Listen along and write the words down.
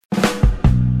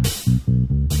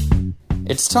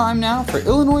It's time now for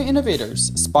Illinois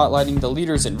Innovators, spotlighting the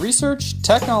leaders in research,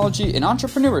 technology, and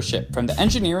entrepreneurship from the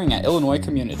engineering at Illinois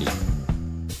community.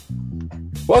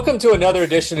 Welcome to another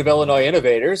edition of Illinois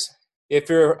Innovators. If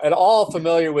you're at all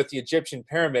familiar with the Egyptian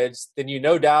pyramids, then you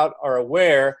no doubt are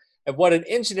aware of what an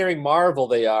engineering marvel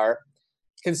they are.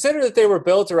 Consider that they were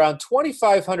built around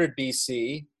 2500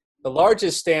 BC. The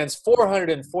largest stands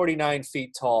 449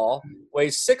 feet tall,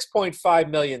 weighs 6.5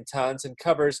 million tons, and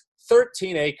covers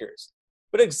 13 acres.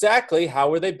 But exactly how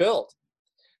were they built?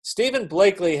 Stephen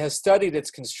Blakely has studied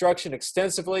its construction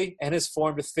extensively and has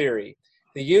formed a theory,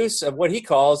 the use of what he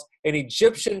calls an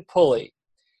Egyptian pulley.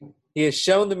 He has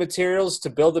shown the materials to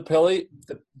build the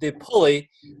pulley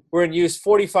were in use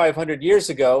 4,500 years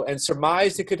ago and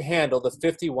surmised it could handle the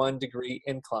 51-degree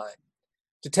incline.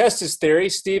 To test his theory,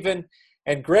 Stephen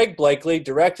and Greg Blakely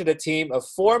directed a team of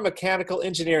 4 mechanical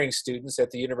engineering students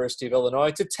at the University of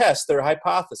Illinois to test their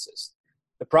hypothesis.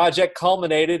 The project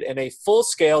culminated in a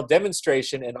full-scale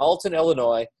demonstration in Alton,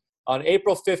 Illinois on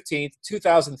April 15,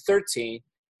 2013,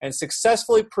 and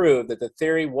successfully proved that the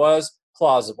theory was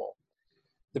plausible.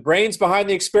 The brains behind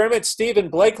the experiment, Stephen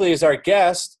Blakely, is our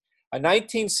guest, a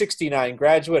 1969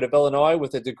 graduate of Illinois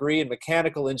with a degree in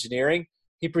mechanical engineering.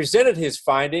 He presented his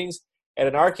findings at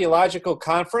an archaeological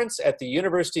conference at the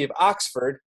University of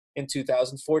Oxford in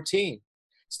 2014.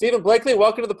 Stephen Blakely,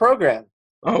 welcome to the program.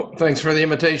 Oh, thanks for the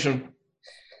invitation.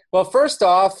 Well, first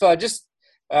off, we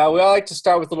all like to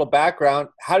start with a little background.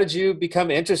 How did you become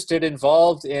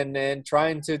involved in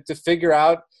trying to figure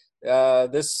out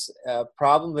this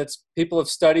problem that people have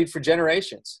studied for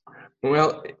generations?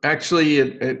 Well, actually,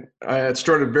 it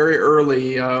started very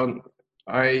early.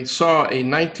 I saw a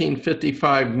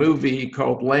 1955 movie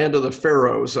called Land of the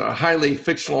Pharaohs, a highly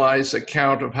fictionalized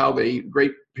account of how the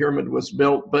Great Pyramid was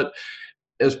built. But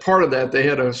as part of that, they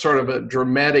had a sort of a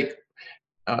dramatic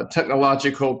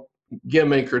technological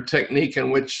gimmick or technique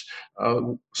in which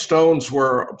stones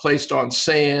were placed on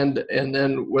sand, and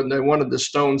then when they wanted the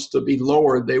stones to be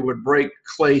lowered, they would break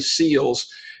clay seals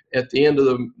at the end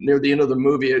of near the end of the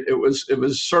movie. It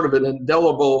was sort of an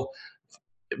indelible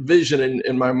vision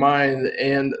in my mind,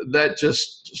 and that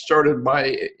just started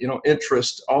my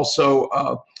interest. Also,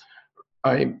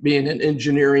 I being in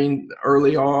engineering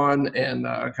early on and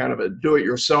kind of a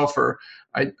do-it-yourselfer,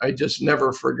 I just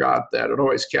never forgot that. It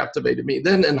always captivated me.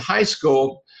 Then in high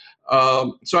school,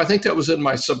 so I think that was in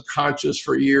my subconscious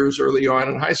for years early on.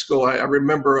 In high school, I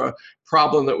remember a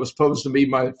problem that was posed to me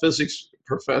by a physics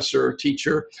professor or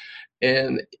teacher,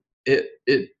 and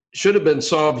it should have been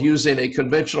solved using a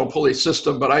conventional pulley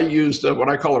system, but I used what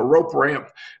I call a rope ramp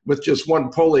with just one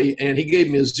pulley, and he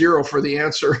gave me a 0 for the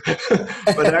answer.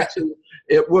 But actually,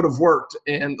 it would have worked.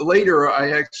 And later,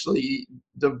 I actually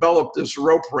developed this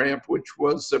rope ramp, which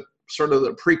was sort of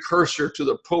the precursor to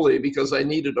the pulley, because I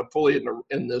needed a pulley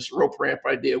in this rope ramp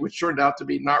idea, which turned out to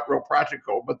be not real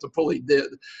practical, but the pulley did.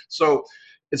 So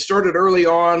it started early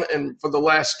on, and for the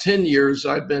last 10 years,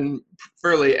 I've been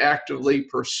fairly actively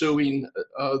pursuing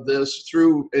this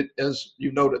through, as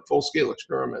you noted, full-scale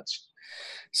experiments.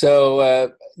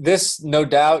 So this, no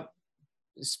doubt,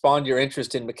 spawned your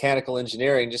interest in mechanical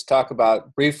engineering. Just talk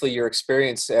about briefly your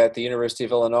experience at the University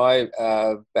of Illinois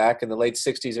back in the late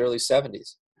 60s, early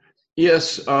 70s.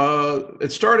 Yes,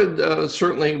 it started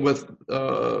certainly with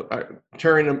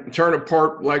tearing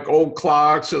apart like old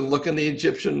clocks and looking the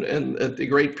Egyptian and at the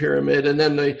Great Pyramid. And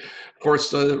then, of course,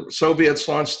 the Soviets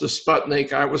launched the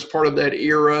Sputnik. I was part of that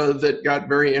era that got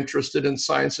very interested in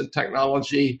science and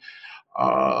technology.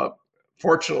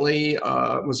 Fortunately,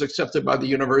 was accepted by the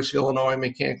University of Illinois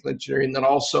Mechanical Engineering, then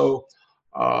also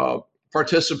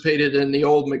participated in the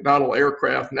old McDonnell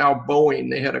aircraft, now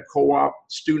Boeing. They had a co-op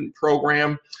student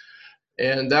program,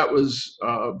 and that was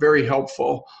very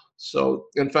helpful. So,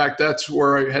 in fact, that's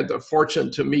where I had the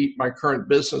fortune to meet my current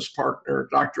business partner,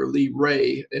 Dr. Lee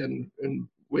Ray, in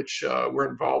which we're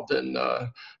involved in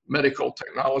medical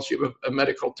technology, a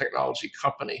medical technology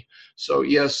company. So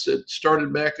yes, it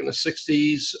started back in the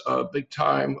 60s, big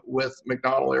time with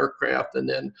McDonnell aircraft, and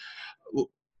then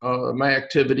my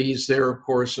activities there, of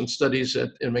course, and studies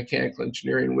in mechanical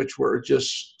engineering, which were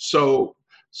just so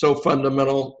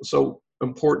fundamental, so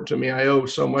important to me. I owe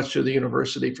so much to the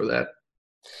university for that.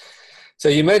 So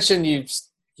you mentioned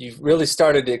you've really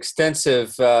started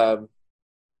extensive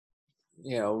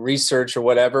research or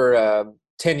whatever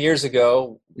 10 years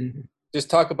ago. Mm-hmm. Just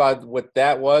talk about what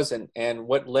that was and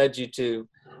what led you to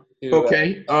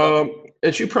okay.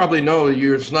 As you probably know,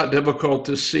 it's not difficult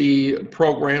to see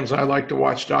programs. I like to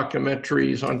watch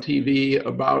documentaries on TV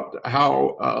about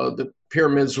how the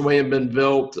pyramids the way they've been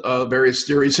built, various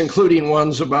theories, including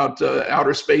ones about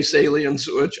outer space aliens,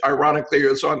 which ironically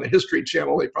is on the History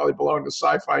Channel. They probably belong to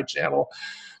Sci-Fi Channel.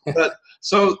 But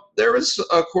so there is,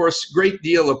 of course, great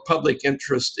deal of public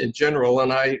interest in general,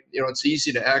 and it's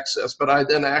easy to access. But I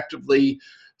then actively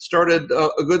started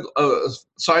a good,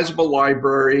 sizable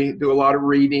library, do a lot of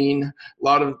reading, a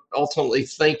lot of ultimately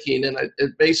thinking, and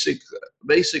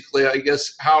basically, I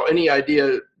guess, how any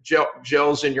idea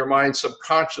gels in your mind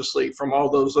subconsciously from all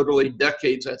those literally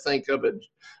decades, I think, of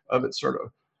it sort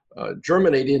of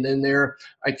germinating in there.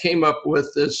 I came up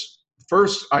with this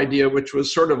first idea, which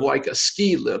was sort of like a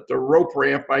ski lift, a rope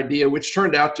ramp idea, which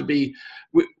turned out to be,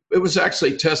 it was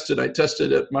actually tested. I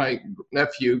tested at my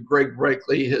nephew, Greg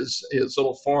Brakely, his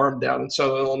little farm down in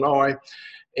Southern Illinois.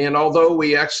 And although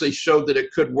we actually showed that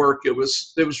it could work, it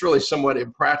was really somewhat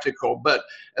impractical. But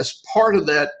as part of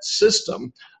that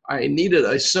system, I needed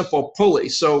a simple pulley.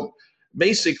 So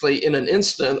basically, in an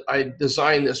instant, I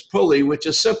designed this pulley, which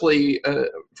is simply,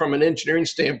 from an engineering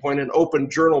standpoint, an open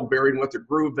journal bearing with a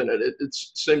groove in it.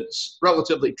 It's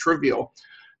relatively trivial.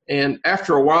 And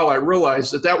after a while, I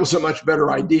realized that was a much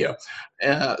better idea.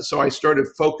 So I started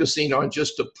focusing on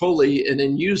just a pulley, and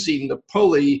then using the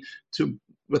pulley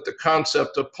with the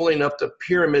concept of pulling up the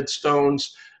pyramid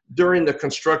stones during the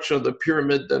construction of the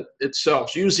pyramid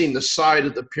itself, using the side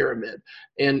of the pyramid.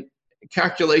 And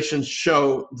calculations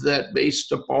show that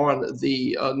based upon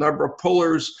the number of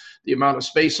pullers, the amount of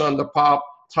space on the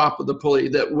top of the pulley,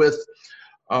 that with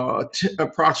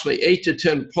approximately 8 to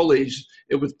 10 pulleys,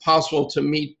 it was possible to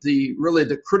meet the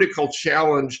critical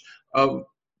challenge of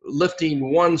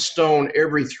lifting one stone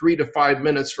every 3 to 5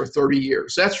 minutes for 30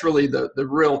 years. That's really the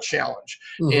real challenge.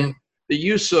 Mm-hmm. And the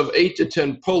use of 8 to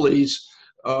 10 pulleys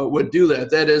would do that.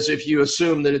 That is, if you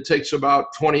assume that it takes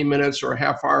about 20 minutes or a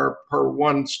half hour per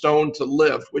one stone to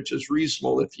lift, which is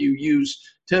reasonable. If you use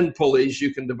 10 pulleys,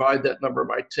 you can divide that number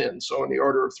by 10. So in the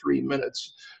order of 3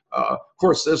 minutes. Of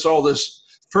course, there's all this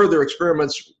further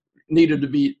experiments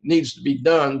needs to be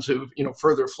done to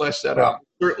further flesh that out.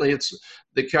 Certainly, it's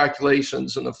the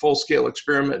calculations and the full-scale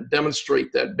experiment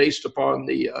demonstrate that based upon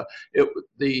the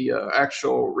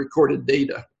actual recorded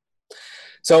data.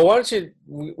 So why don't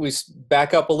we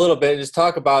back up a little bit and just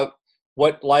talk about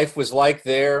what life was like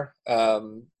there,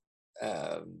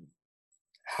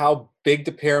 how big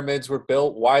the pyramids were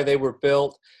built, why they were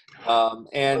built,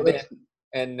 and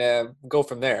go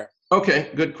from there. Okay,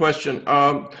 good question.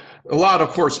 A lot, of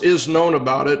course, is known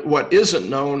about it. What isn't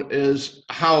known is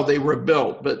how they were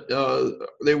built, but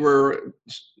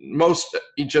most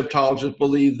Egyptologists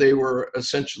believe they were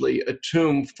essentially a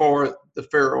tomb for the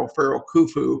Pharaoh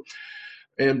Khufu.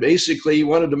 And basically, he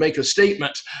wanted to make a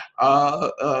statement.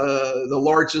 The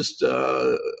largest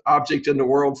object in the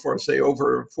world for, say,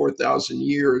 over 4,000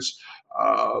 years.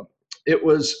 It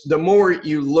was, the more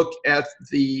you look at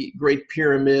the Great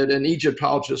Pyramid, and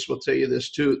Egyptologists will tell you this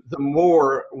too, the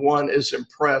more one is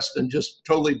impressed and just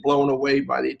totally blown away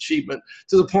by the achievement,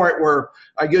 to the point where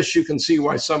I guess you can see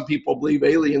why some people believe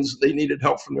aliens, they needed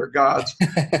help from their gods.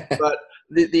 But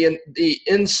the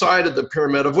inside of the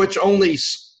pyramid, of which only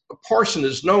a portion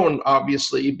is known,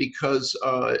 obviously, because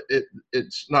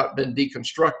it's not been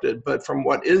deconstructed, but from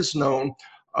what is known,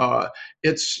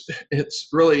 it's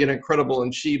really an incredible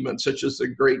achievement, such as the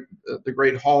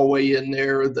great hallway in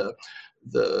there.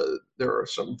 There are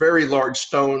some very large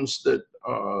stones that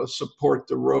support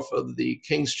the roof of the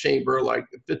King's Chamber, like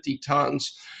 50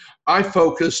 tons. I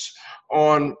focused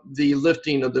on the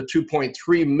lifting of the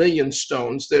 2.3 million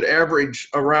stones that average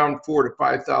around 4,000 to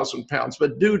 5,000 pounds,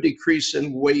 but do decrease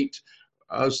in weight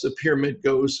as the pyramid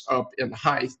goes up in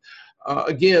height.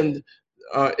 Again,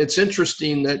 it's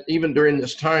interesting that even during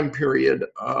this time period,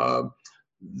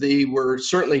 they were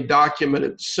certainly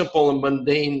documented simple and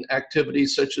mundane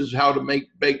activities such as how to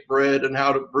bake bread and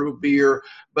how to brew beer,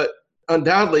 but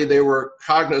undoubtedly they were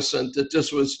cognizant that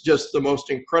this was just the most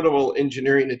incredible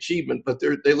engineering achievement, but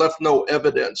they left no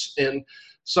evidence. And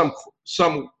some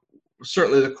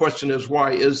certainly the question is,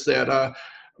 why is that?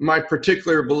 My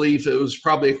particular belief, it was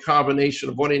probably a combination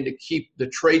of wanting to keep the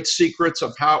trade secrets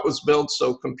of how it was built,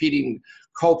 so competing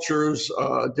cultures,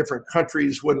 different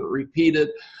countries wouldn't repeat it.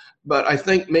 But I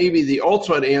think maybe the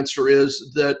ultimate answer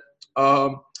is that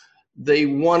they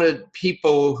wanted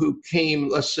people who came,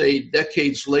 let's say,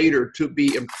 decades later to be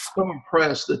so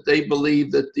impressed that they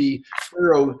believed that the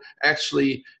Pharaoh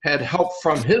actually had help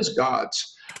from his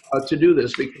gods to do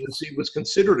this, because he was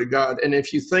considered a god. And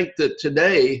if you think that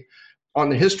today on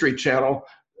the History Channel,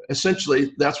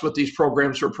 essentially that's what these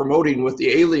programs are promoting, with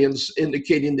the aliens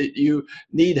indicating that you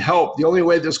need help. The only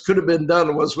way this could have been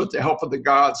done was with the help of the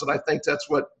gods, and I think that's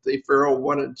what the Pharaoh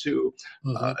wanted to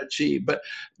achieve. But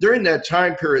during that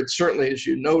time period, certainly, as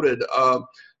you noted,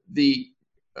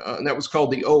 and that was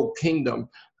called the Old Kingdom.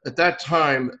 At that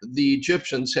time, the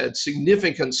Egyptians had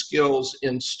significant skills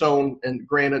in stone and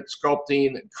granite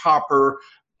sculpting, copper,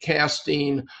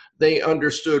 casting. They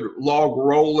understood log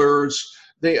rollers.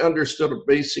 They understood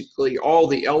basically all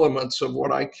the elements of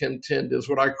what I contend is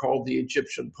what I call the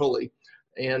Egyptian pulley.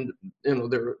 And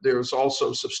there's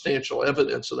also substantial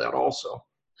evidence of that also.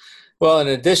 Well, in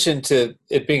addition to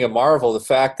it being a marvel, the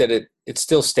fact that it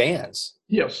still stands.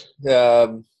 Yes.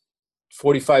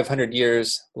 4,500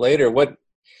 years later,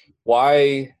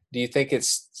 why do you think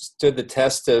it's stood the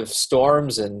test of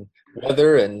storms and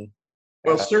weather and?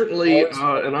 Well, certainly,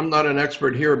 and I'm not an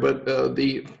expert here, but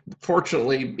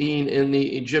fortunately being in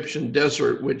the Egyptian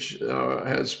desert, which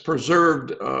has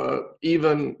preserved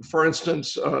even, for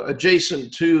instance,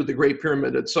 adjacent to the Great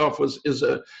Pyramid itself, is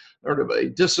a sort of a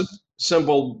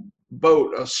disassembled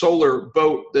boat, a solar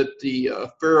boat that the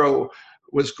Pharaoh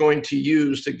was going to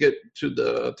use to get to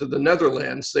the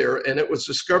Netherlands there, and it was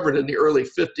discovered in the early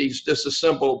 50s,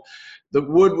 disassembled. The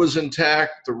wood was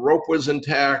intact, the rope was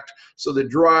intact. So the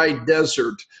dry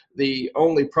desert, the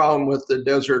only problem with the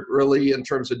desert really in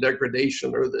terms of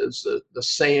degradation is the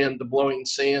sand, the blowing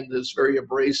sand is very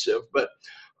abrasive. But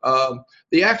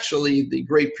the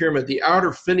Great Pyramid, the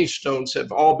outer finish stones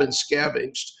have all been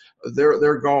scavenged.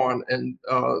 They're gone, and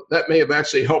that may have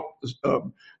actually helped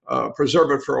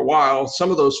preserve it for a while.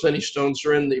 Some of those finish stones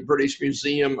are in the British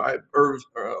Museum. I've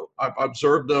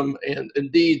observed them, and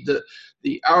indeed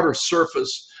the outer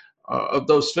surface of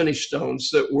those finish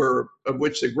stones of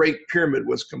which the Great Pyramid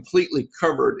was completely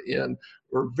covered in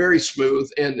were very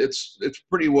smooth, and it's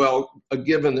pretty well a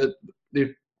given that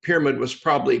the pyramid was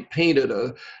probably painted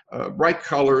bright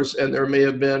colors, and there may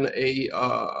have been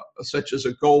such as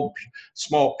a gold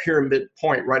small pyramid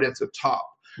point right at the top.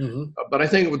 But I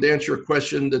think it would answer your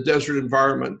question, the desert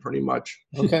environment pretty much.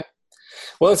 Okay.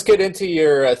 Well, let's get into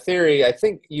your theory. I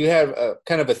think you have a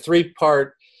kind of a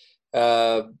three-part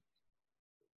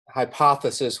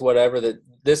hypothesis, whatever, that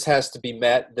this has to be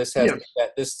met, this has to be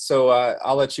met, this. So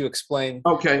I'll let you explain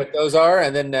what those are,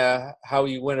 and then how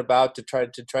you went about to try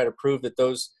to prove that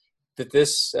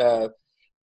this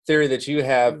theory that you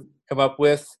have come up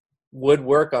with would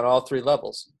work on all three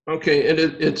levels. Okay,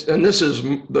 and this is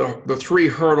the three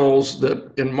hurdles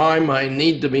that, in my mind,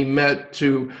 need to be met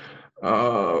to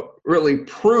really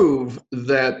prove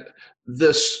that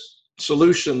this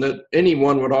solution that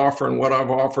anyone would offer and what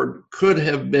I've offered could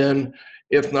have been,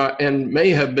 if not, and may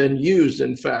have been used,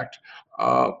 in fact.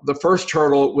 The first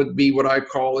hurdle would be what I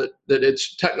call it, that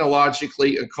it's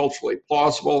technologically and culturally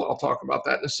plausible. I'll talk about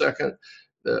that in a second.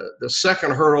 The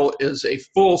second hurdle is a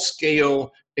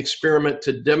full-scale experiment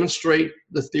to demonstrate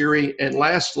the theory. And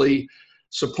lastly,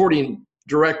 supporting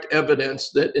direct evidence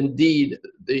that indeed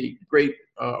the great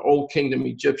Old Kingdom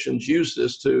Egyptians used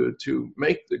this to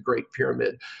make the Great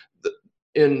Pyramid.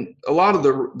 In a lot of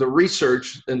the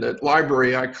research in the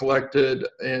library I collected,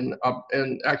 and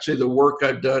actually the work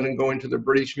I've done in going to the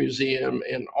British Museum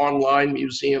and online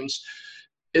museums,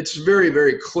 it's very,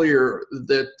 very clear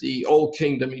that the Old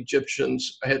Kingdom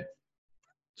Egyptians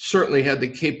certainly had the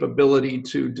capability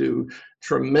to do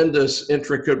tremendous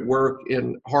intricate work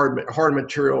in hard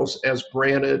materials as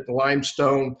granite,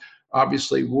 limestone,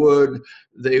 obviously wood.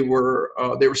 They were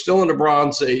still in the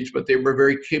Bronze Age, but they were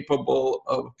very capable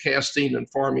of casting and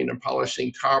forming and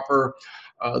polishing copper.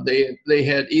 They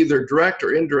had either direct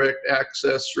or indirect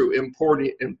access through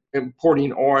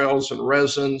importing oils and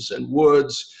resins and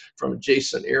woods from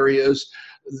adjacent areas.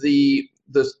 The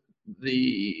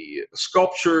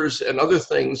sculptures and other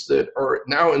things that are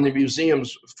now in the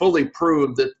museums fully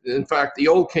prove that, in fact, the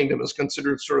Old Kingdom is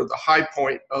considered sort of the high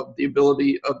point of the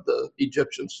ability of the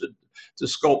Egyptians to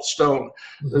sculpt stone.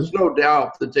 There's no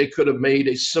doubt that they could have made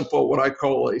what I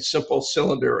call a simple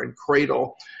cylinder and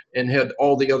cradle, and had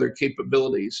all the other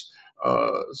capabilities.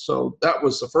 So that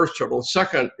was the first hurdle.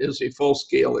 Second is a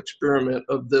full-scale experiment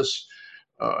of this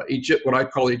what I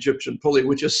call Egyptian pulley,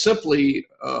 which is simply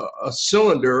a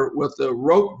cylinder with a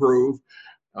rope groove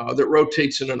that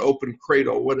rotates in an open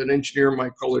cradle, what an engineer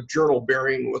might call a journal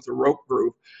bearing with a rope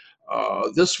groove.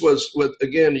 This was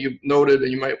again, you noted,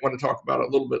 and you might want to talk about it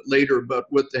a little bit later, but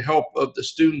with the help of the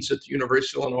students at the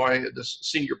University of Illinois, this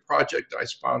senior project I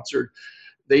sponsored,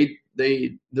 they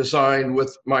designed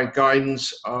with my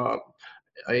guidance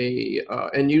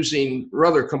and using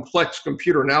rather complex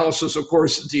computer analysis. Of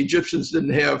course, the Egyptians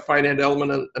didn't have finite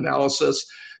element analysis.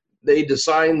 They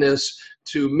designed this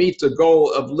to meet the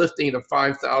goal of lifting a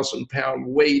 5,000-pound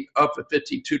weight up a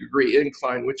 52-degree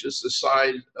incline, which is the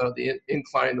side of the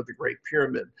incline of the Great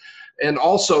Pyramid. And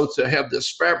also to have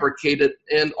this fabricated,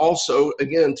 and also,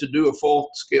 again, to do a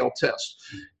full-scale test.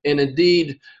 And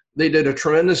indeed, they did a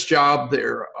tremendous job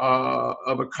there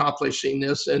of accomplishing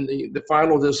this. And the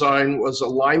final design was a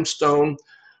limestone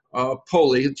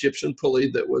pulley, Egyptian pulley,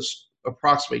 that was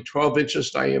approximately 12 inches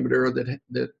diameter,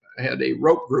 that had a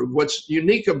rope groove. What's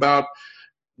unique about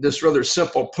this rather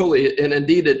simple pulley, and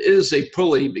indeed it is a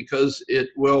pulley because it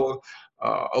will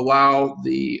allow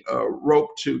the rope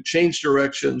to change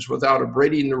directions without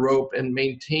abrading the rope and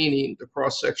maintaining the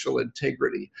cross-sectional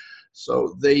integrity.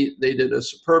 So they did a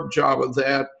superb job of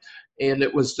that. And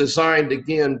it was designed,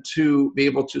 again, to be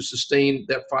able to sustain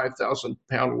that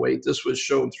 5,000-pound weight. This was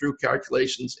shown through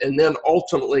calculations and then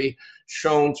ultimately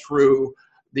shown through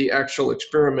the actual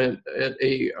experiment at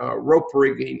a rope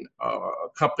rigging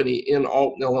company in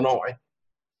Alton, Illinois,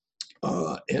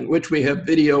 in which we have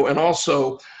video. And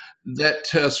also that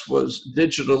test was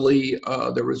digitally,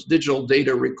 there was digital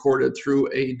data recorded through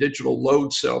a digital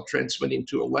load cell transmitting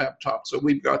to a laptop. So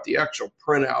we've got the actual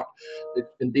printout that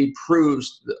indeed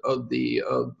proves the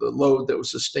load that was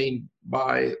sustained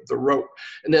by the rope.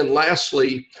 And then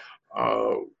lastly,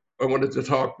 I wanted to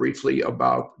talk briefly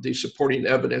about the supporting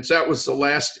evidence. That was the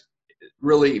last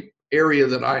really area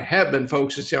that I have been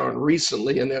focusing on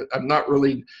recently, and I've not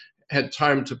really had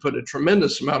time to put a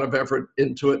tremendous amount of effort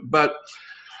into it, but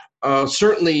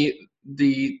certainly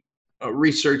the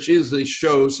research easily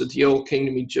shows that the Old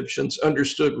Kingdom Egyptians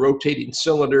understood rotating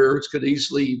cylinders, could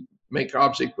easily make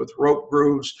objects with rope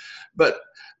grooves. But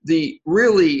the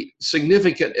really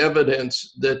significant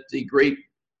evidence that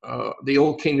the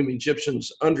Old Kingdom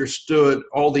Egyptians understood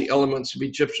all the elements of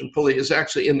Egyptian pulley is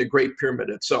actually in the Great Pyramid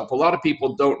itself. A lot of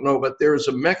people don't know, but there's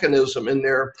a mechanism in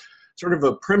there, sort of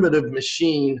a primitive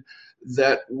machine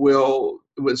that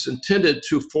was intended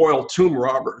to foil tomb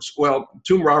robbers. Well,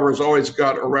 tomb robbers always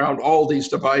got around all these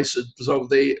devices.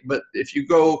 But if you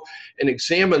go and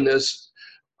examine this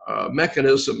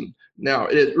mechanism, now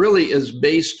it really is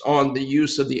based on the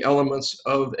use of the elements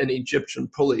of an Egyptian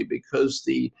pulley, because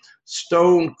the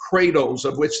stone cradles,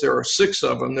 of which there are 6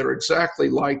 of them that are exactly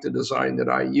like the design that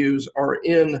I use, are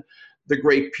in the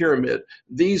Great Pyramid.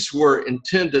 These were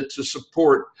intended to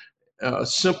support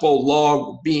simple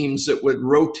log beams that would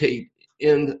rotate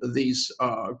in these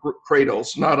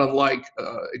cradles, not unlike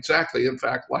exactly, in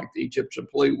fact, like the Egyptian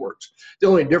pulley works. The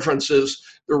only difference is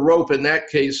the rope in that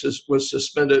case was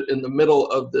suspended in the middle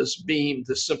of this beam,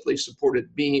 this simply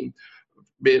supported beam,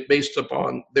 based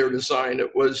upon their design.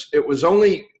 It was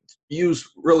only used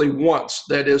really once,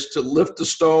 that is to lift the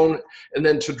stone and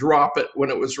then to drop it when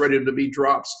it was ready to be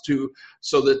dropped,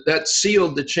 so that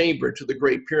sealed the chamber to the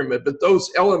Great Pyramid. But those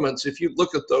elements, if you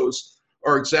look at those,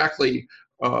 are exactly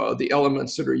the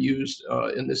elements that are used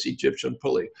in this Egyptian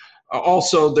pulley.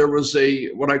 Also, there was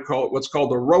what's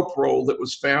called a rope roll that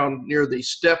was found near the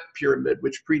Step Pyramid,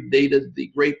 which predated the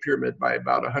Great Pyramid by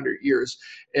about 100 years.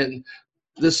 And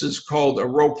this is called a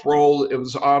rope roll. It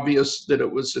was obvious that it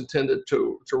was intended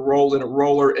to roll in a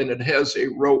roller, and it has a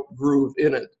rope groove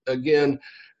in it. Again,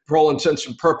 for all intents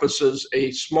and purposes,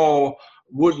 a small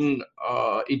wooden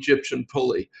Egyptian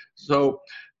pulley. So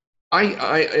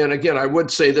and again, I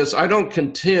would say this: I don't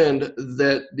contend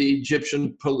that the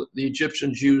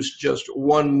Egyptians used just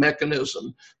one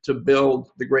mechanism to build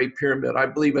the Great Pyramid. I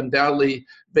believe undoubtedly,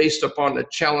 based upon the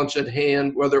challenge at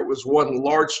hand, whether it was one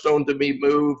large stone to be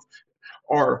moved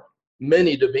or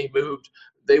many to be moved,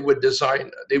 they would use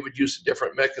a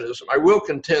different mechanism. I will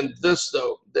contend this,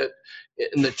 though, that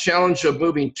in the challenge of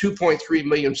moving 2.3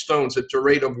 million stones at the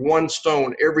rate of 1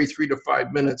 stone every 3 to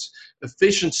 5 minutes,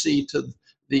 efficiency to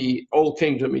the Old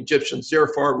Kingdom Egyptians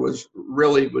therefore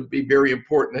would be very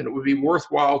important, and it would be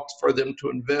worthwhile for them to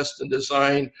invest and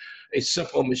design a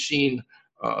simple machine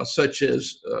such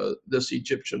as this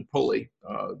Egyptian pulley.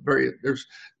 There's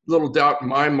little doubt in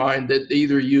my mind that they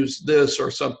either use this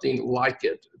or something like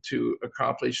it to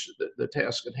accomplish the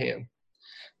task at hand.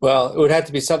 Well, it would have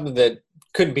to be something that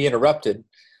couldn't be interrupted.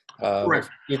 Correct.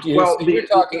 You're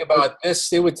talking about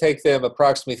this, it would take them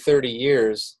approximately 30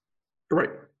 years. Right.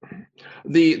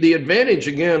 The advantage,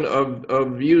 again,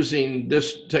 of using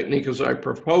this technique as I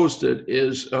proposed it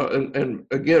is, and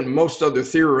again, most other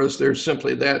theorists, they're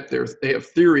simply that. They have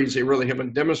theories, they really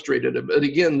haven't demonstrated it. But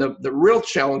again, the real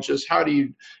challenge is, how do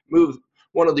you move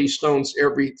one of these stones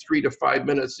every 3 to 5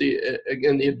 minutes?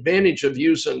 Again, the advantage of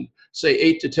using, say,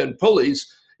 8 to 10 pulleys,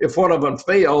 if one of them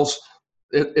fails,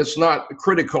 it's not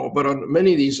critical. But on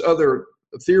many of these other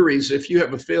theories, if you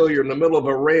have a failure in the middle of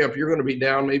a ramp, you're going to be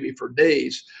down maybe for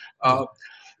days.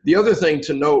 The other thing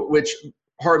to note, which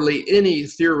hardly any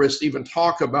theorists even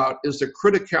talk about is the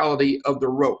criticality of the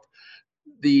rope.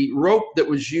 The rope that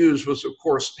was used was, of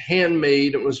course,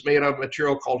 handmade. It was made of a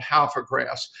material called halfa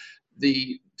grass.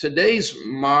 Today's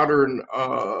modern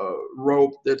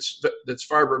rope that's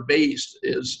fiber-based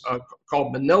is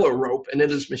called manila rope, and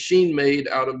it is machine-made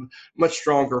out of much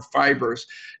stronger fibers.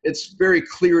 It's very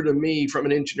clear to me from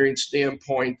an engineering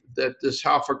standpoint that this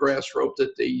halfa grass rope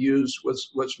that they used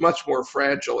was much more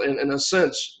fragile, and in a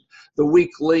sense, the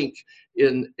weak link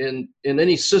in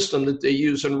any system that they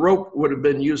use, and rope would have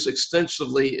been used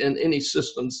extensively in any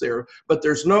systems there, but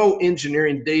there's no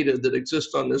engineering data that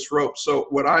exists on this rope. So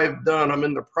what I've done, I'm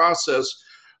in the process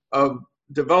of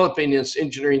developing this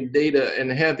engineering data and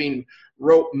having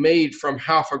rope made from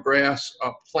halfa grass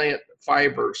plant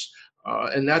fibers,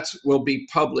 and that will be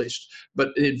published. But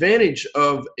the advantage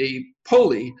of a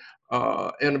pulley,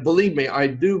 and believe me, I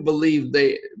do believe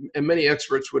and many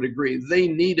experts would agree, they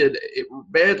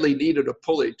badly needed a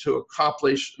pulley to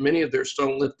accomplish many of their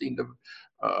stone lifting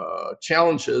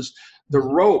challenges. The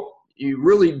rope, you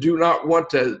really do not want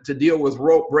to deal with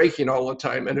rope breaking all the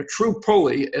time. And a true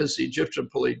pulley, as the Egyptian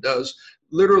pulley does,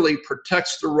 literally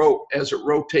protects the rope as it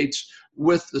rotates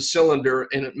with the cylinder,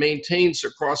 and it maintains the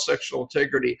cross-sectional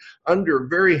integrity under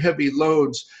very heavy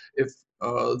loads. If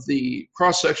the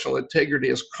cross-sectional integrity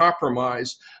is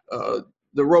compromised,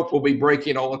 the rope will be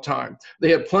breaking all the time. They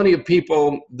had plenty of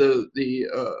people.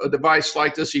 A device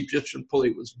like this Egyptian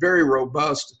pulley was very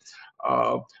robust,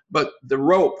 but the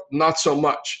rope, not so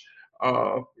much.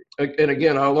 And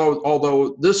again,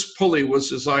 although this pulley was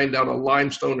designed out of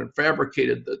limestone and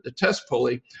fabricated, the test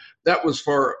pulley, that was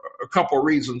for a couple of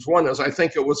reasons. One is I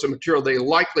think it was a material they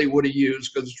likely would have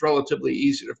used because it's relatively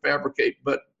easy to fabricate,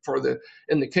 but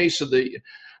in the case of the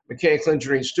Mechanical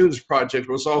Engineering Students Project,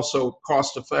 it was also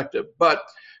cost effective. But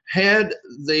had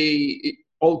the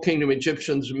Old Kingdom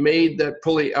Egyptians made that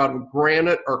pulley out of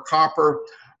granite or copper,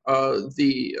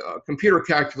 the computer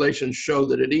calculations show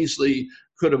that it easily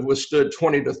could have withstood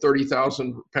 20 to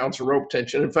 30,000 pounds of rope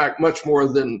tension. In fact, much more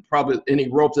than probably any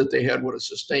rope that they had would have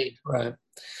sustained. Right.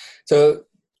 So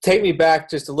take me back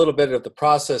just a little bit of the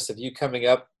process of you coming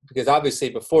up, because obviously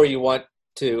before you want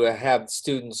to have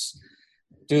students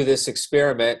do this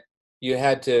experiment, you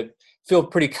had to feel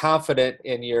pretty confident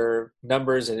in your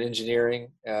numbers and engineering.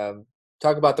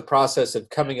 Talk about the process of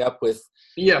coming up with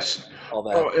Yes. all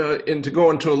that. And to go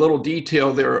into a little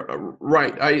detail there,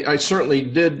 right, I certainly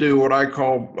did do what I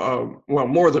call,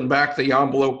 more than back the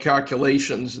envelope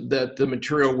calculations that the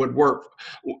material would work.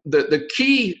 The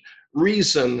key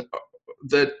reason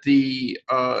that the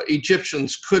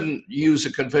Egyptians couldn't use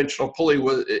a conventional pulley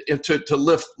was to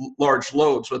lift large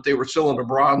loads, but they were still in the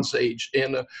Bronze Age.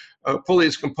 And a pulley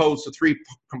is composed of three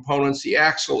components. The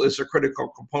axle is a critical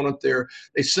component there.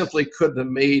 They simply couldn't have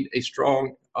made a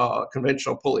strong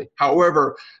conventional pulley.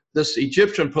 However, this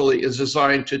Egyptian pulley is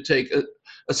designed to take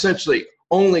essentially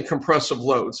only compressive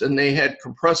loads, and they had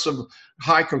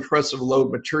high compressive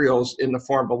load materials in the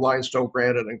form of limestone,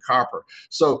 granite, and copper.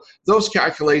 So those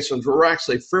calculations were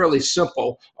actually fairly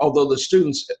simple, although the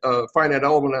students' finite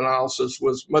element analysis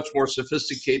was much more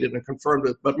sophisticated and confirmed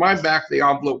it. But my back of the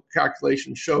envelope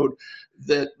calculation showed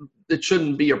that it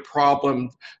shouldn't be a problem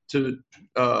to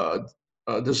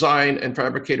design and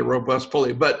fabricate a robust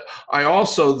pulley. But I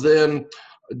also then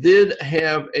did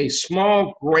have a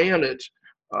small granite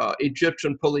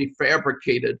Egyptian pulley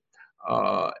fabricated,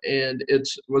 and I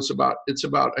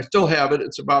still have it.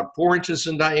 It's about 4 inches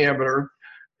in diameter,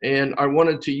 and I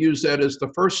wanted to use that as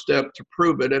the first step to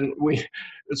prove it. And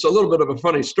it's a little bit of a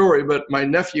funny story, but my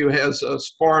nephew has a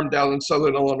farm down in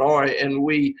southern Illinois, and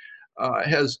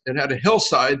it had a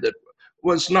hillside that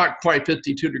was not quite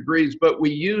 52 degrees, but we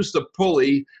used the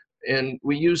pulley, and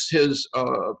we used his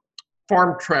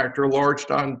farm tractor, large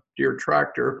John Deere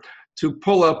tractor, to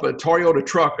pull up a Toyota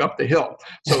truck up the hill.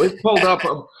 So it pulled up,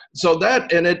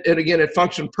 it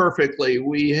functioned perfectly.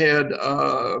 We had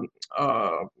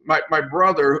my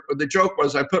brother, the joke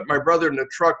was I put my brother in the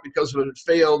truck because if it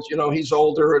failed, he's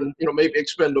older and, maybe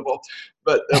expendable.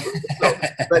 But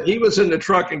he was in the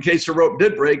truck in case the rope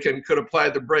did break and could apply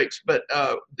the brakes. But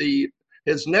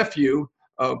his nephew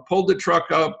pulled the truck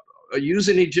up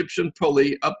using Egyptian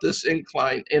pulley up this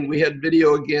incline, and we had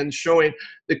video again showing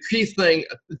the key thing.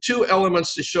 The two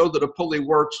elements to show that a pulley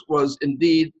works was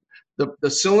indeed the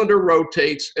cylinder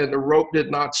rotates and the rope did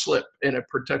not slip, and it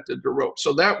protected the rope.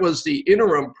 So that was the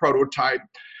interim prototype,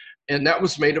 and that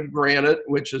was made of granite,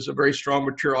 which is a very strong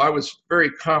material. I was very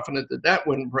confident that that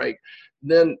wouldn't break.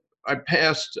 Then I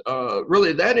passed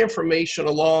really that information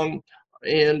along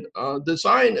And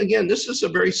design, again, this is a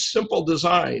very simple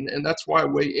design, and that's why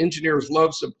we engineers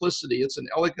love simplicity. It's an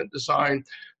elegant design.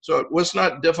 So it was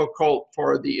not difficult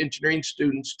for the engineering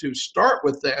students to start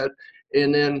with that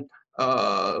and then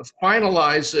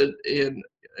finalize it and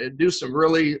do some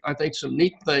really, I think, some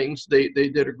neat things. They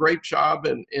did a great job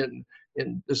in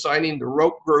designing the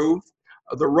rope groove.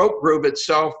 The rope groove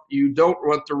itself, you don't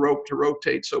want the rope to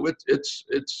rotate, so it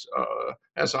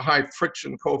has a high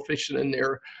friction coefficient in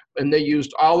there. And they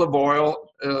used olive oil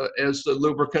as the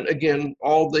lubricant. Again,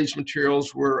 all these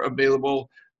materials were available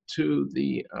to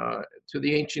the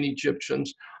ancient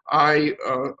Egyptians. I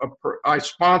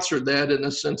sponsored that in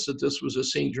the sense that this was a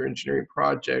senior engineering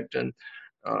project, and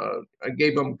I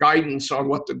gave them guidance on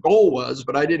what the goal was,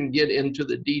 but I didn't get into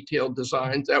the detailed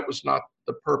designs. That was not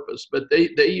the purpose. But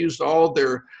they used all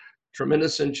their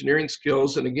tremendous engineering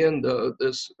skills, and again,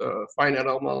 this finite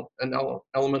element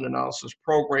analysis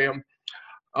program.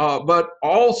 But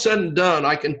all said and done,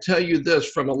 I can tell you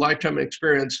this from a lifetime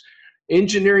experience: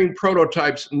 engineering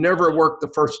prototypes never work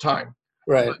the first time.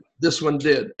 Right. This one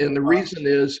did, and the reason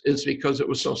is because it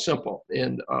was so simple.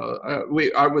 And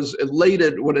I was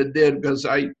elated when it did, because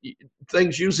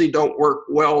things usually don't work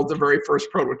well the very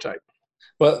first prototype.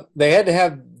 Well, they had to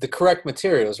have the correct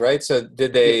materials, right? So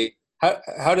did they?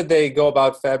 How did they go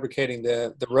about fabricating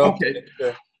the rope? Okay.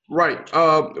 Right.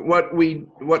 What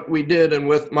we did, and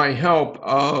with my help,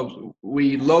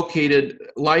 we located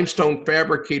limestone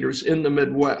fabricators in the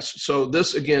Midwest. So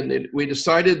this, again, we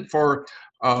decided for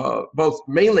both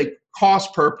mainly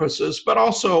cost purposes, but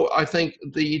also I think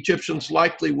the Egyptians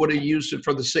likely would have used it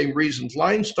for the same reasons.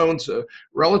 Limestone's a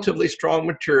relatively strong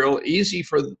material, easy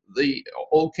for the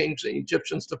old kings and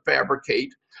Egyptians to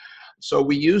fabricate. So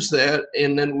we used that,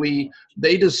 and then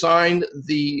they designed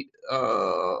the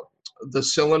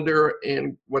cylinder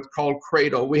and what's called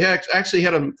cradle. We actually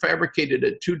had them fabricated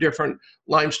at two different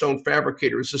limestone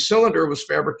fabricators. The cylinder was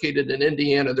fabricated in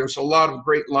Indiana. There's a lot of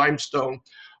great limestone,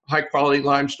 high quality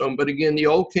limestone, but again, the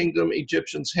Old Kingdom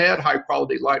Egyptians had high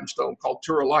quality limestone called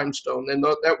Tura limestone, and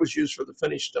that was used for the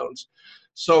finish stones.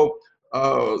 So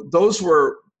those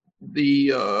were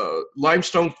the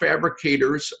limestone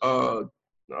fabricators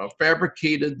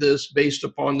fabricated this based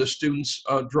upon the students'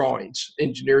 drawings,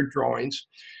 engineered drawings.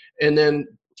 And then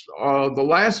the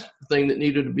last thing that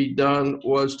needed to be done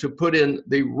was to put in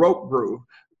the rope groove.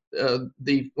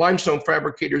 The limestone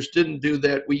fabricators didn't do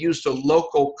that. We used a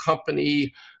local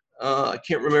company. I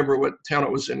can't remember what town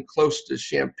it was in, close to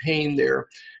Champaign there.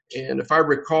 And if I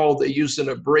recall, they used an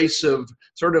abrasive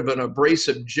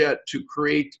jet to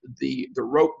create the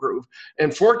rope groove.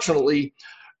 And fortunately,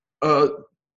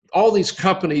 all these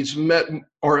companies met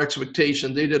our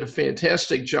expectation. They did a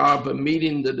fantastic job of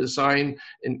meeting the design,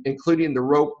 including the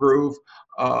rope groove.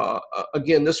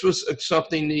 Again, this was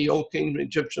something the Old Kingdom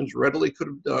Egyptians readily could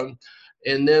have done.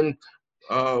 And then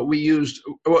we used,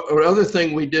 another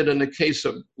thing we did in the case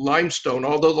of limestone,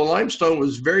 although the limestone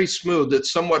was very smooth,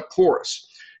 it's somewhat porous.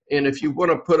 And if you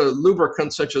want to put a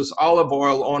lubricant such as olive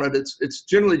oil on it, it's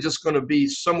generally just going to be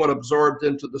somewhat absorbed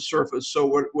into the surface. So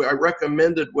what I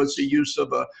recommended was the use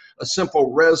of a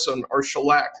simple resin or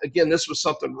shellac. Again, this was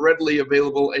something readily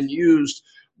available and used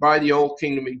by the Old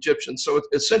Kingdom Egyptians. So it's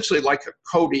essentially like a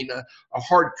coating, a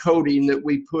hard coating that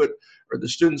we put, or the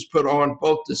students put on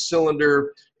both the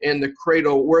cylinder and the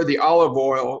cradle where the olive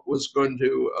oil was going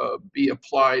to be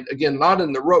applied. Again, not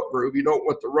in the rope groove. You don't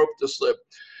want the rope to slip.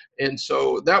 And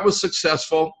so that was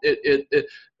successful.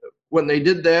 When they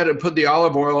did that and put the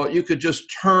olive oil, you could just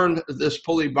turn this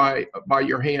pulley by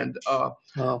your hand.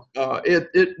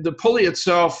 The pulley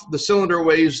itself, the cylinder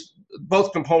weighs,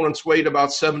 both components weighed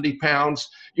about 70 pounds.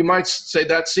 You might say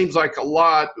that seems like a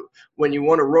lot when you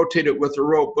want to rotate it with a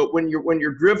rope, but when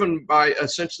you're driven by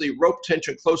essentially rope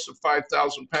tension close to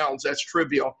 5,000 pounds, that's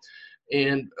trivial.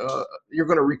 And you're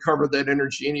going to recover that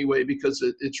energy anyway, because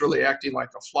it's really acting like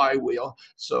a flywheel.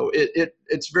 So it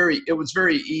was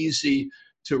very easy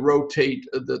to rotate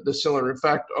the cylinder. In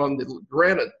fact, on the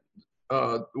granite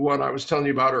one I was telling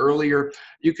you about earlier,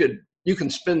 you can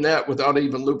spin that without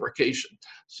even lubrication.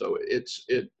 So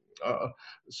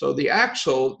so the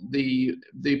axle, the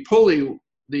pulley,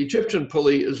 the Egyptian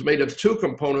pulley is made of two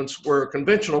components, where a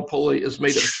conventional pulley is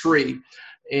made of three,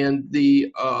 and the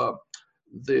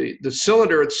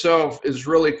cylinder itself is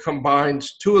really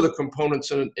combines two of the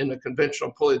components in a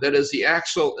conventional pulley. That is, the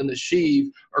axle and the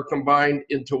sheave are combined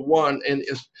into one. And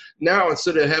now,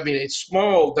 instead of having a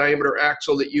small diameter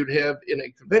axle that you'd have in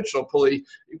a conventional pulley,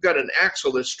 you've got an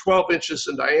axle that's 12 inches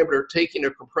in diameter taking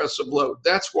a compressive load.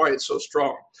 That's why it's so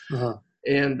strong. Uh-huh.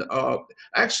 And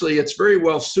actually, it's very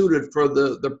well suited for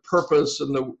the purpose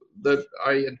and that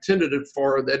I intended it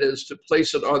for. That is to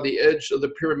place it on the edge of the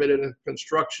pyramid in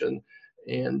construction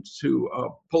and to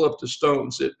pull up the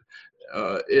stones. It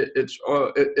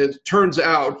turns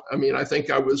out, I mean, I think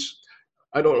I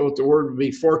don't know what the word would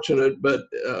be, fortunate, but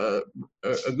a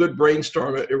good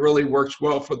brainstorm. It really works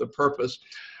well for the purpose.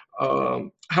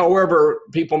 However,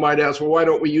 people might ask, well, why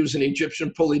don't we use an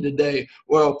Egyptian pulley today?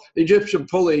 Well, the Egyptian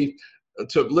pulley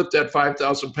to lift that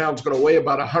 5,000 pounds is going to weigh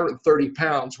about 130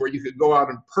 pounds, where you could go out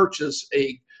and purchase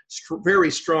a very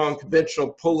strong conventional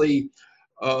pulley,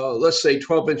 let's say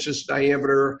 12 inches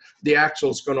diameter. The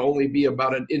axle is going to only be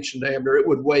about an inch in diameter. It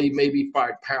would weigh maybe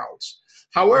 5 pounds.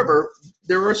 However,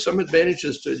 there are some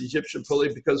advantages to the Egyptian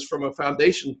pulley because from a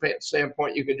foundation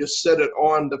standpoint, you can just set it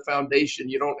on the foundation.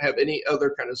 You don't have any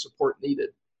other kind of support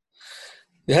needed.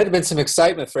 There had been some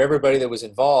excitement for everybody that was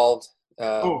involved.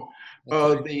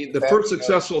 The first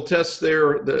successful test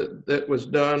there that was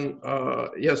done,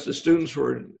 yes, the students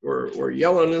were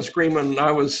yelling and screaming.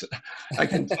 I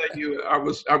can tell you, I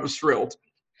was thrilled.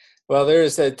 Well,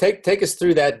 take us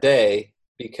through that day,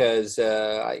 because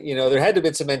there had to have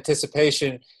been some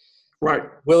anticipation. Right.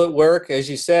 Will it work? As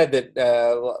you said, that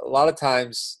a lot of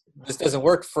times this doesn't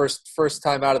work first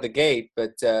time out of the gate.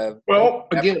 But well,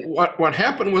 again, what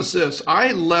happened was this: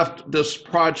 I left this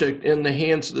project in the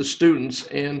hands of the students,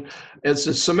 and as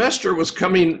the semester was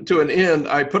coming to an end,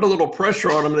 I put a little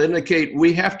pressure on them to indicate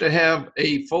we have to have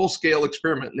a full-scale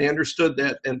experiment, and they understood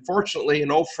that. And fortunately,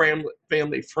 an old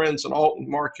family friends in Alton,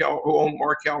 Markel, who owned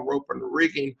Markel Rope and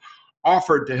Rigging,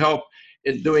 offered to help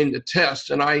in doing the test,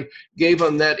 and I gave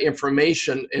them that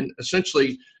information and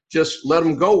essentially just let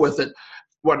them go with it.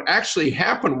 What actually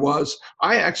happened was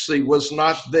I actually was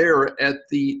not there at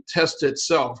the test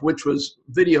itself, which was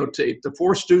videotaped. The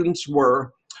 4 students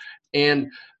were,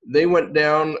 and they went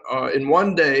down in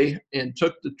one day and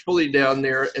took the pulley down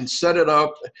there and set it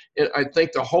up. And I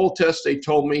think the whole test, they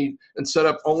told me, and set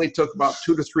up only took about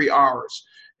 2 to 3 hours.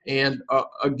 And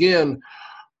again,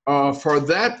 for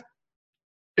that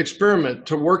experiment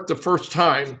to work the first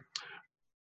time,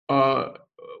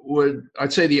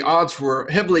 I'd say the odds were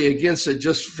heavily against it,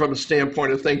 just from a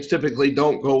standpoint of things typically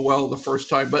don't go well the first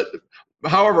time. But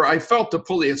however, I felt the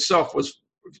pulley itself was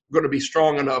going to be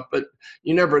strong enough, but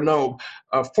you never know.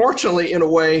 Fortunately, in a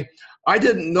way, I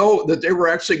didn't know that they were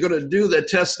actually going to do the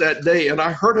test that day, and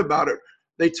I heard about it.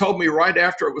 They told me right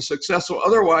after it was successful.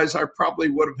 Otherwise, I probably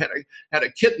would have had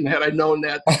a kitten had I known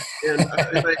that. And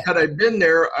had I been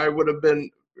there, I would have been,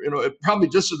 probably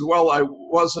just as well I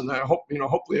wasn't. I hope,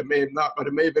 hopefully it may have not, but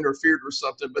it may have interfered or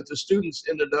something. But the students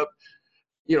ended up,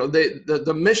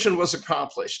 the mission was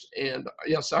accomplished. And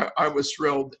yes, I was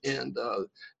thrilled. And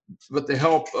with the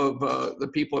help of the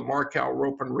people at Markel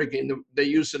Rope and Rigging, they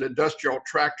used an industrial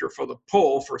tractor for the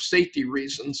pull for safety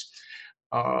reasons.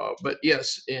 But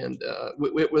yes, and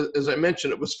it was, as I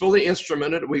mentioned, it was fully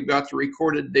instrumented. We got the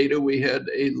recorded data. We had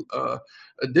a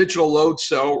digital load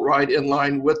cell right in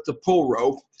line with the pull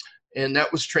rope, and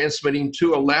that was transmitting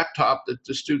to a laptop that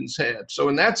the students had. So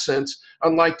in that sense,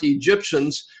 unlike the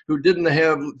Egyptians, who didn't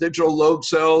have digital load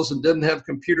cells and didn't have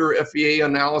computer FEA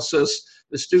analysis,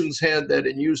 the students had that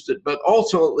and used it. But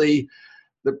ultimately,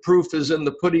 the proof is in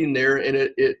the pudding there, and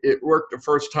it worked the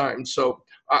first time. So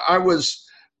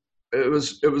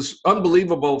it was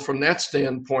unbelievable from that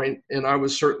standpoint, and I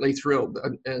was certainly thrilled.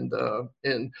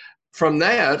 And from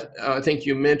that, I think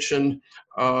you mentioned,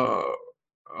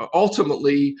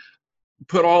 ultimately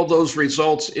put all those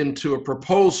results into a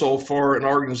proposal for an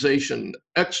organization,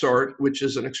 EXART, which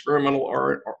is an experimental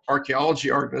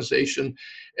archaeology organization,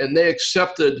 and they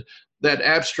accepted that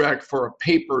abstract for a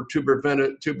paper to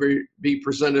be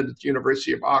presented at the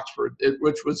University of Oxford,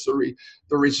 which was the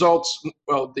results,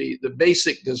 well, the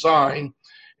basic design,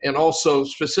 and also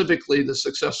specifically the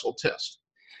successful test.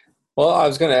 Well, I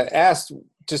was going to ask,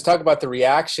 just talk about the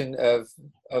reaction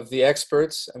of the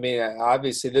experts. I mean,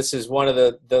 obviously, this is one of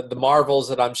the marvels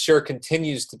that I'm sure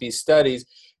continues to be studied.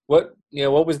 What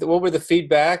were the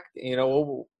feedback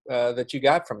that you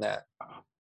got from that?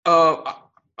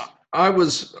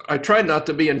 I tried not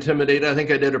to be intimidated. I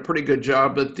think I did a pretty good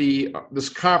job, but this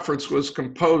conference was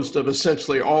composed of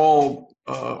essentially all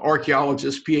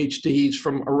archaeologists, PhDs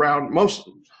from around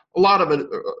a lot of it,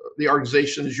 the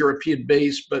organization is European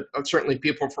based, but certainly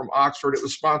people from Oxford. It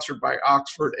was sponsored by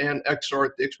Oxford and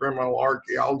EXART, the Experimental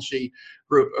Archaeology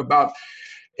Group, about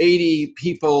 80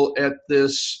 people at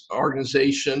this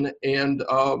organization, and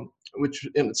which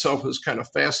in itself is kind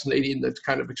of fascinating, the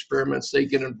kind of experiments they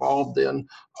get involved in.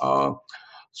 I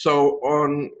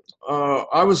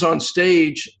was on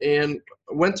stage and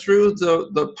went through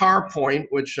the PowerPoint,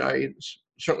 which I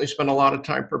certainly spent a lot of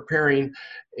time preparing,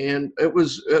 and it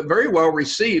was very well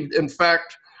received. In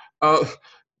fact,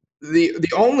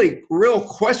 the only real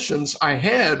questions I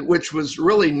had, which was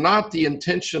really not the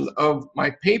intention of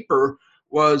my paper,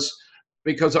 was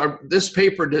because this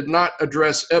paper did not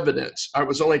address evidence. I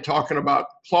was only talking about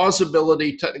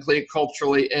plausibility, technically and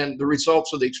culturally, and the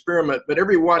results of the experiment. But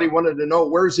everybody wanted to know,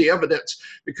 where's the evidence?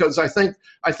 Because I think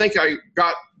I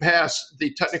got past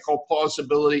the technical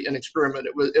plausibility and experiment.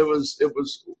 It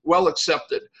was well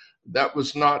accepted. That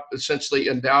was not essentially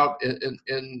in doubt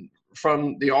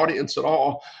from the audience at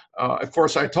all. Of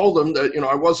course, I told them that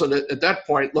I wasn't at that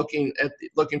point looking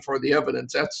for the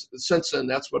evidence. Since then,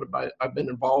 that's what I've been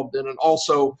involved in, and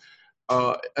also,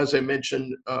 as I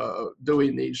mentioned,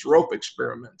 doing these rope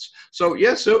experiments. So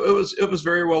yes, it was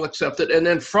very well accepted. And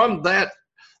then from that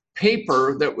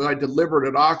paper that I delivered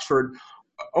at Oxford,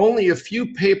 only a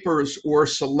few papers were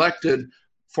selected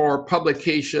for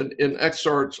publication in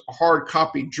Exart's hard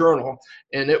copy journal,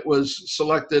 and it was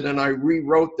selected, and I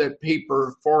rewrote that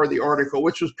paper for the article,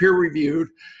 which was peer reviewed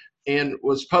and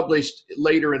was published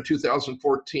later in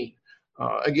 2014.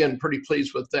 Again, pretty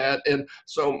pleased with that. And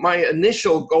so my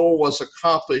initial goal was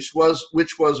accomplished,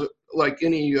 which was like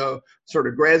any sort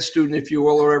of grad student, if you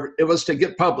will, or whatever, it was to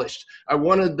get published. I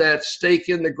wanted that stake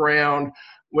in the ground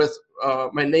with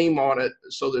my name on it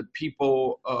so that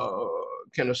people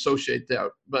can associate that.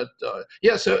 But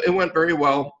yes, it went very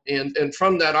well. And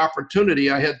from that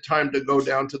opportunity, I had time to go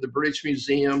down to the British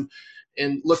Museum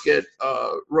and look at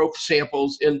rope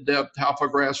samples, in-depth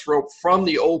Halfgrass rope from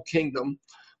the Old Kingdom,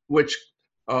 which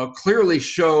clearly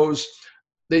shows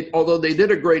although they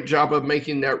did a great job of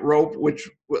making that rope,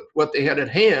 what they had at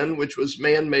hand, which was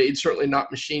man-made, certainly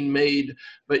not machine-made,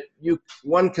 but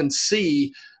one can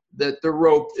see that the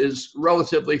rope is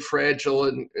relatively fragile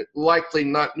and likely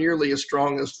not nearly as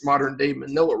strong as modern day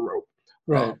manila rope.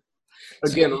 Right.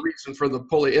 Again, a reason for the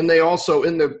pulley. And they also,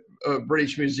 in the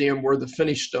British Museum, were the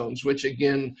finished stones, which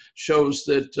again shows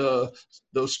that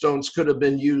those stones could have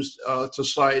been used to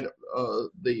slide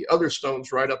the other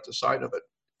stones right up the side of it.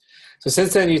 So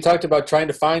since then, you talked about trying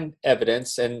to find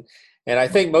evidence, and I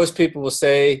think most people will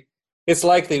say it's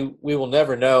likely we will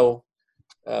never know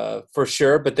for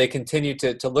sure, but they continue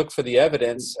to look for the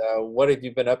evidence. What have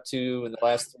you been up to in the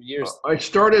last 3 years? I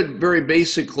started very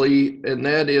basically, and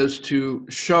that is to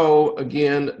show,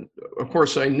 again, of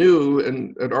course I knew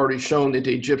and had already shown that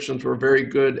the Egyptians were very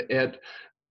good at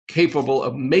capable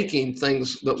of making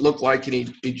things that look like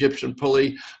an Egyptian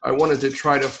pulley. I wanted to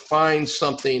try to find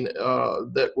something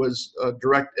that was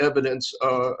direct evidence.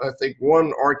 I think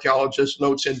one archaeologist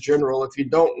notes in general, if you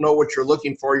don't know what you're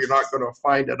looking for, you're not going to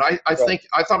find it.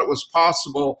 I thought it was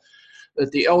possible that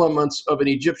the elements of an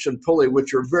Egyptian pulley,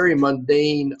 which are very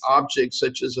mundane objects,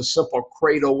 such as a simple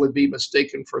cradle, would be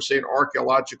mistaken for, say, an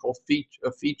archaeological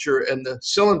feature, and the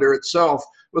cylinder itself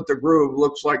with the groove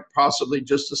looks like possibly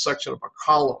just a section of a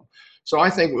column. So I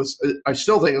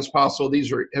still think it's possible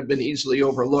these have been easily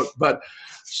overlooked. But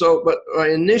my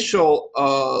initial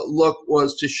look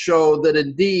was to show that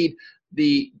indeed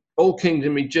the Old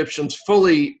Kingdom Egyptians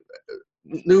fully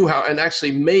knew how and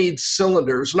actually made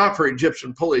cylinders, not for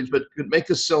Egyptian pulleys, but could make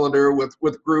a cylinder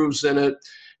with grooves in it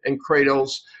and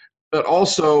cradles. But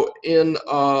also in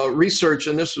research,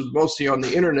 and this was mostly on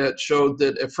the internet, showed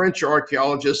that a French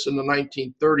archaeologist in the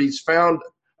 1930s found,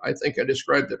 I think I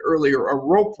described it earlier, a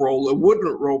rope roll, a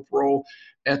wooden rope roll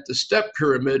at the Step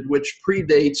Pyramid, which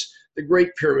predates the Great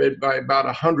Pyramid by about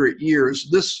 100 years.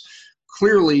 This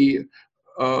clearly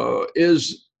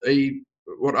is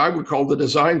what I would call the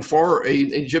design for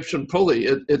an Egyptian pulley.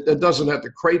 It doesn't have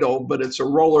the cradle, but it's a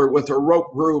roller with a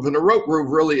rope groove, and a rope groove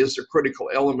really is the critical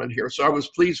element here. So I was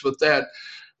pleased with that.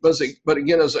 But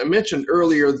again, as I mentioned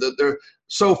earlier,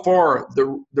 so far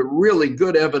the really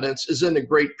good evidence is in the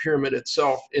Great Pyramid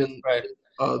itself, in right.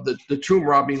 The tomb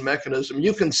robbing mechanism.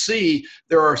 You can see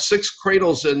there are 6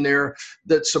 cradles in there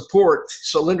that support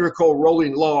cylindrical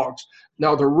rolling logs.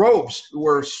 Now, the ropes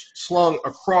were slung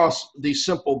across these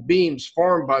simple beams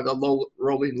formed by the low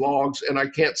rolling logs, and I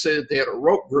can't say that they had a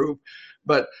rope groove,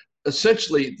 but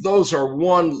essentially those are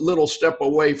one little step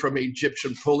away from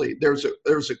Egyptian pulley. There's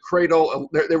a cradle.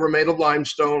 They were made of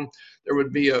limestone. There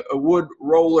would be a wood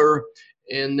roller,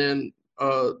 and then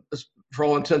for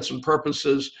all intents and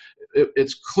purposes,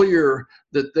 it's clear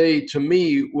that they, to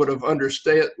me, would have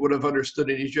understood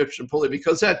an Egyptian pulley,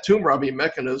 because that tomb robbing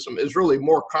mechanism is really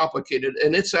more complicated,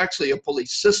 and it's actually a pulley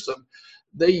system.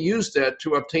 They used that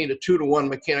to obtain a 2-to-1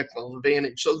 mechanical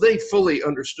advantage. So they fully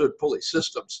understood pulley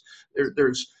systems.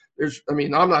 I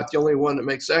mean, I'm not the only one that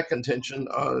makes that contention.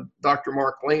 Dr.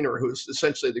 Mark Lehner, who's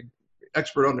essentially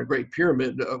expert on the Great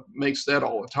Pyramid makes that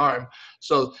all the time.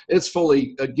 So it's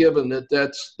fully a given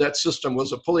that system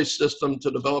was a pulley system to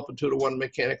develop a 2-to-1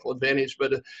 mechanical advantage.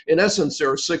 But in essence,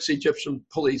 there are 6 Egyptian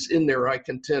pulleys in there, I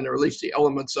contend, or at least the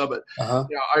elements of it. Now,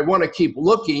 I want to keep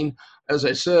looking. As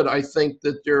I said, I think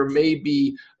that there may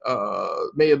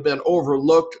have been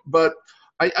overlooked, but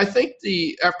I think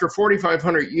after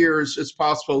 4,500 years, it's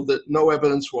possible that no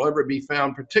evidence will ever be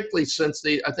found, particularly since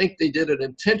I think they did an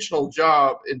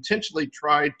intentionally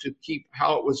tried to keep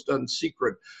how it was done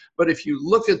secret. But if you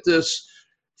look at this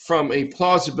from a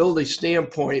plausibility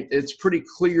standpoint, it's pretty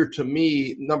clear to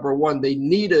me, number one, they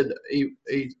needed a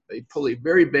pulley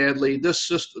very badly. This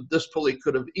pulley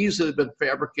could have easily been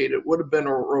fabricated, would have been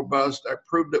robust. I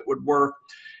proved it would work.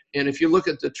 And if you look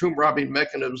at the tomb robbing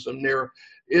mechanism there,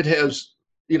 it has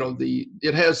the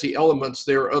elements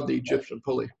there of the Egyptian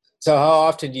pulley. So how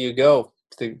often do you go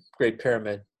to the Great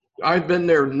Pyramid? I've been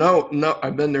there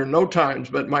I've been there no times,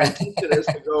 but my intention is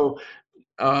to go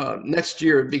next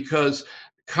year, because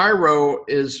Cairo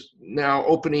is now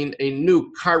opening a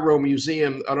new Cairo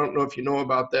museum. I don't know if you know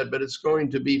about that, but it's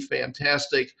going to be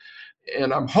fantastic.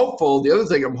 And I'm hopeful. The other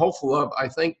thing I'm hopeful of,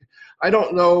 I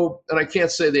don't know, and I can't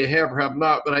say they have or have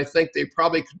not, but I think they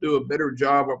probably could do a better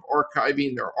job of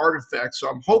archiving their artifacts. So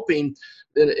I'm hoping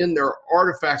that in their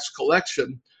artifacts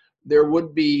collection, there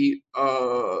would be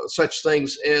such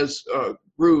things as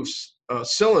grooves,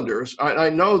 cylinders. I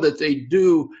know that they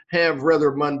do have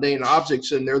rather mundane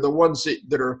objects in there. The ones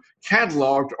that are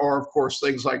cataloged are, of course,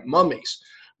 things like mummies.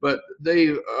 But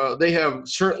they have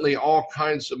certainly all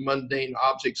kinds of mundane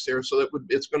objects there, so it would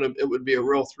be a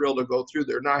real thrill to go through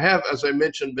there. Now, I have, as I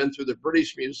mentioned, been through the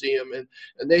British Museum, and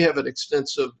they have an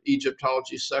extensive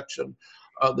Egyptology section.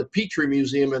 The Petrie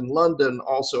Museum in London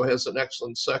also has an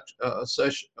excellent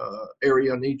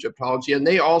area on Egyptology, and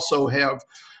they also have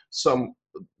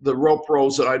the rope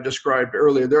rolls that I described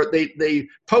earlier. They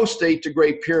post-date the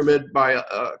Great Pyramid by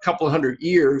a couple of hundred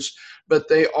years, but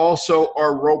they also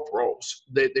are rope rolls.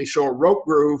 They show a rope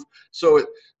groove. So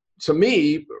to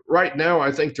me, right now,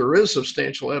 I think there is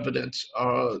substantial evidence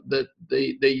that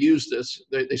they use this.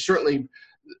 They certainly,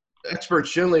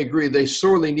 experts generally agree they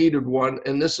sorely needed one,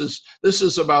 and this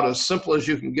is about as simple as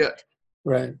you can get.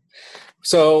 Right.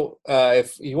 So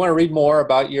if you want to read more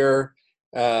about your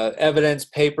evidence,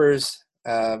 papers,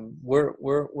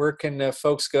 where can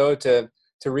folks go to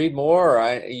read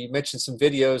more? You mentioned some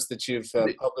videos that you've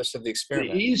published of the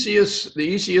experiment. The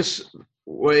easiest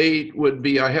way would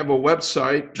be, I have a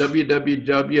website,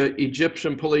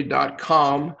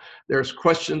 www.egyptianpulley.com. There's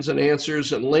questions and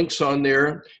answers and links on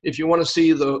there. If you want to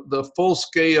see the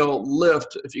full-scale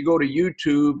lift, if you go to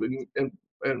YouTube and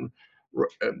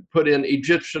put in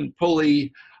Egyptian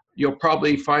pulley, you'll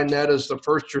probably find that as the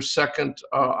first or second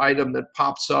item that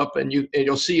pops up, and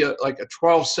you'll see like a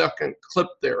 12-second clip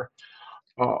there.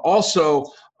 Also,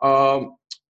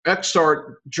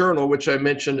 Exart Journal, which I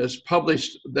mentioned, has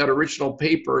published that original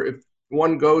paper. If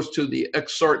one goes to the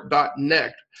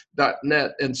exart.net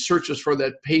and searches for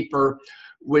that paper,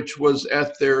 which was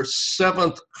at their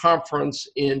 7th conference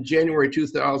in January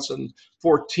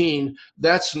 2014,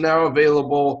 that's now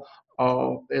available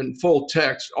in full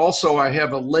text. Also, I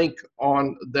have a link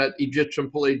on that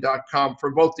EgyptianPulley.com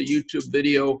for both the YouTube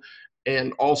video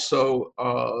and also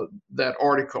that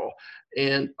article.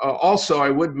 And also, I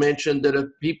would mention that if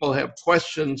people have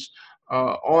questions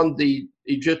on the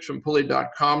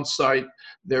EgyptianPulley.com site,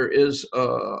 there is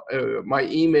my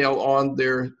email on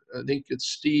there. I think it's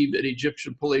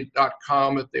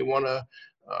steve@EgyptianPulley.com if they want to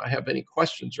have any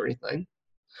questions or anything.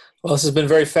 Well, this has been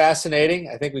very fascinating.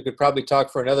 I think we could probably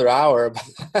talk for another hour.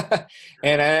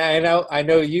 And I know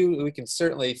we can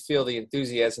certainly feel the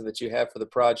enthusiasm that you have for the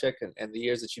project and the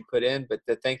years that you put in, but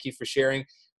thank you for sharing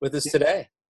with us today.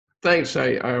 Thanks.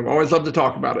 I always love to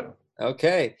talk about it.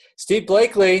 Okay. Steve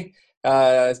Blakely,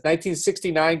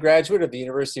 1969 graduate of the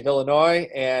University of Illinois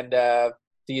and the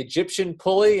Egyptian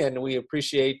Pulley, and we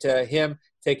appreciate him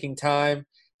taking time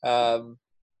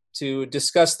to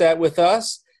discuss that with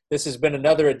us. This has been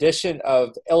another edition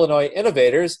of Illinois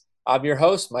Innovators. I'm your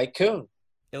host, Mike Kuhn.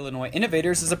 Illinois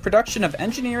Innovators is a production of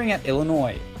Engineering at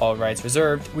Illinois. All rights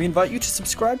reserved. We invite you to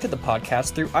subscribe to the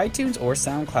podcast through iTunes or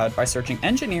SoundCloud by searching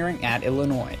Engineering at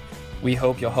Illinois. We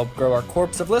hope you'll help grow our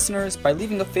corps of listeners by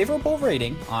leaving a favorable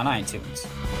rating on iTunes.